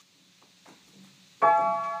You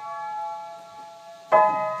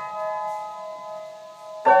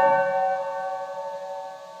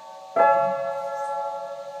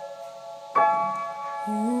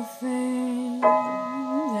think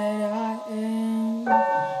that I am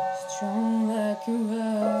strong like a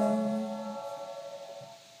rock.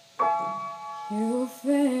 You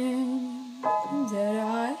think that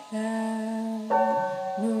I have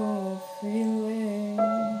no feelings,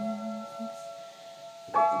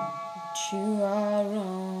 but you are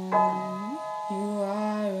wrong. You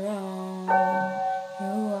are wrong.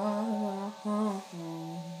 You are wrong.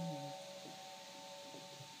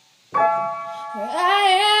 I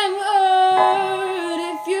am hurt.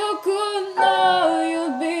 If you could know,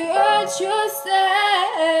 you'd be hurt yourself.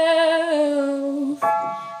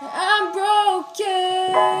 I'm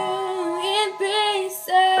broken in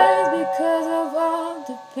pieces because of all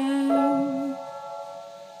the pain.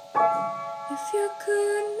 If you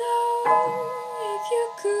could know,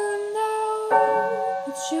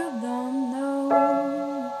 but you don't know.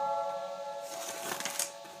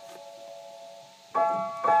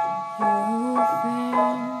 You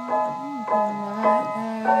think that my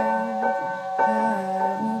eyes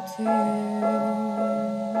have no tears.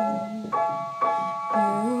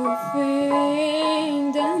 You think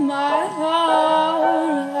that my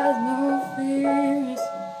heart has no fears.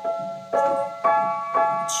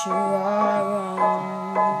 But you are wrong.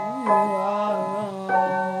 You are wrong.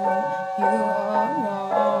 You are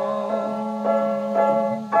wrong.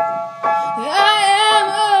 I am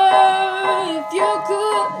hurt. If you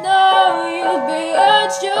could know, you'd be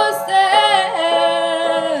hurt yourself.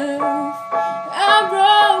 I'm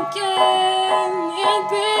broken in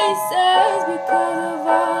pieces because of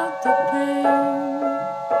all the pain.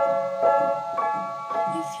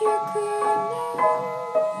 If you could know,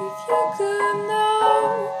 but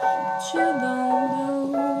you don't know.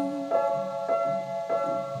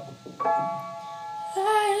 I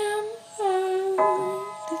am hurt.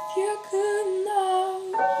 If you could know,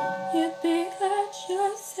 you'd be hurt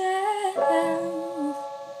yourself.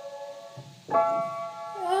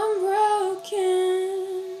 I'm broken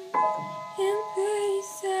in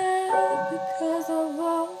pieces because of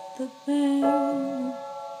all the pain.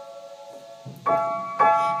 I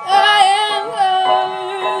am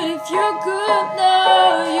hurt. If you could know,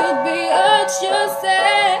 you'd be hurt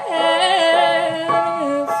yourself.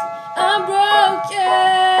 I'm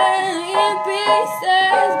broken in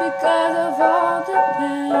pieces because of all the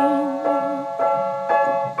pain.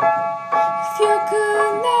 If you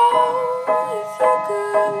could know,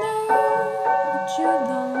 but you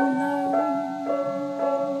don't know.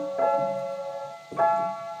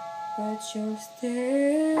 But you're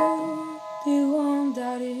still the one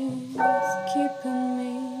that is keeping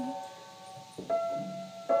me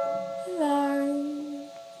alive.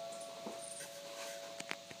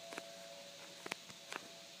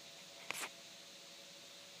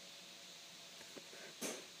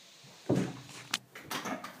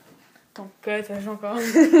 Attends, que t'as encore.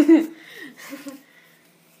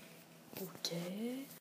 Ok.